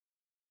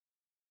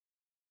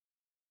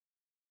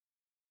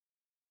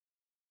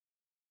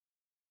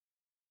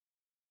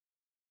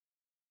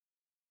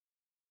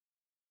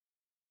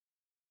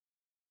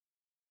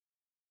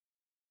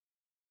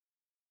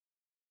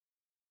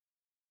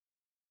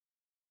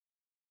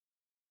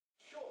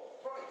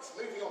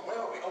moving on. Where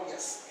are we? Oh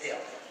yes, here.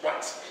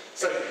 Right.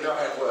 So you know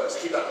how it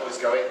works. Keep that noise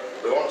going.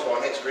 We're on to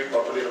our next group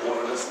of brilliant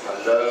award winners.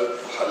 Hello,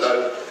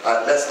 hello.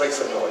 Let's make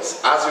some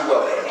noise as we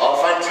welcome our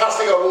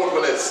fantastic award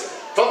winners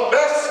from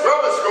Beths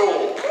Grammar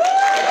School.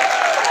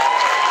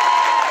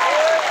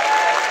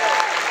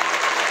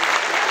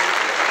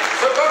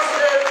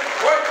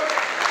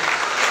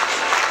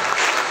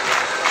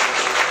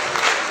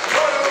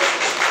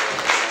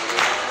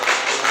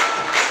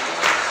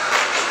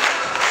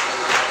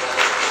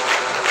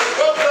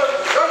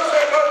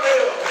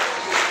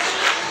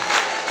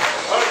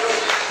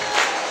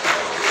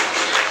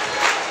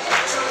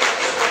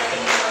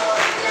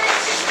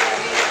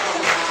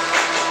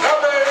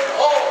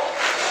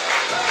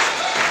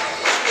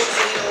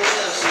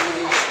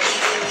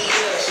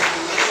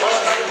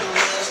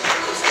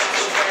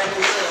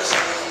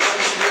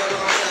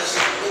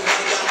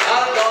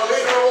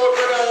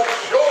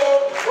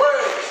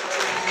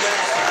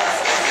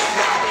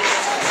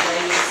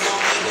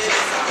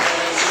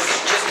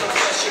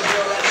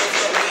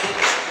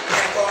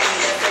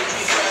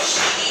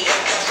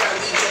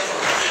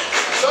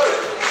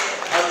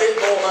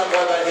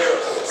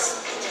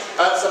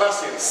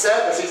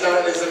 Seb, as he's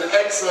known, is an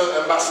excellent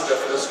ambassador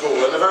for the school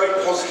and a very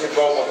positive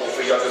role model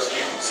for younger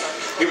students.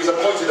 He was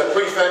appointed a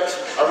prefect,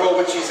 a role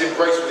which he's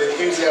embraced with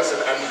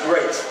enthusiasm and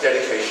great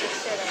dedication.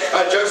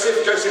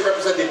 Joseph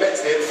represented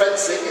Petchey in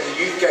fencing in the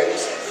youth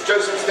games.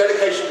 Joseph's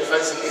dedication to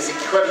fencing is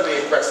incredibly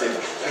impressive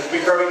and can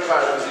be very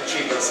proud of his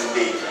achievements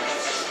indeed.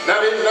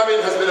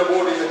 Navin has been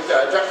awarded the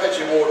Jack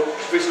Petchey Award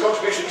for his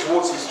contribution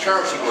towards his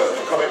charity work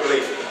for Comic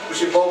Relief,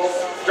 which involved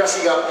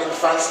dressing up in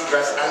fancy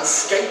dress and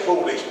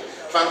skateboarding.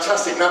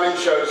 Fantastic. Navin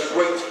shows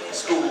great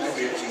school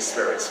community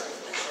spirit.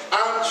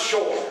 And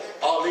Sean,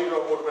 our leader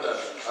award winner,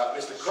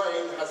 Mr.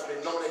 Crane, has been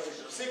nominated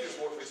to receive this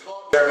award for his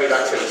hard varied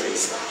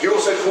activities. He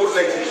also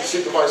coordinated and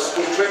supervised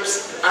school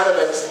trips and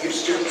events to give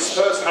students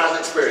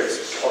first-hand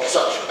experience of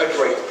such a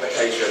great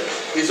occasion.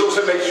 He's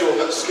also made sure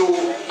that school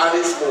and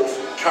its sport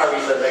carry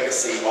the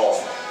legacy on.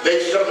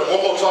 Ladies and gentlemen,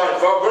 one more time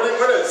for our brilliant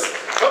winners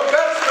from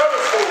Beths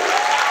Grammar School.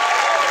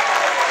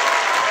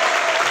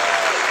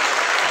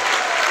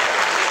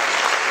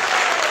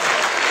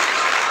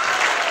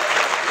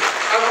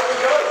 And on we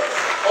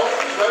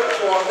go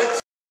to our next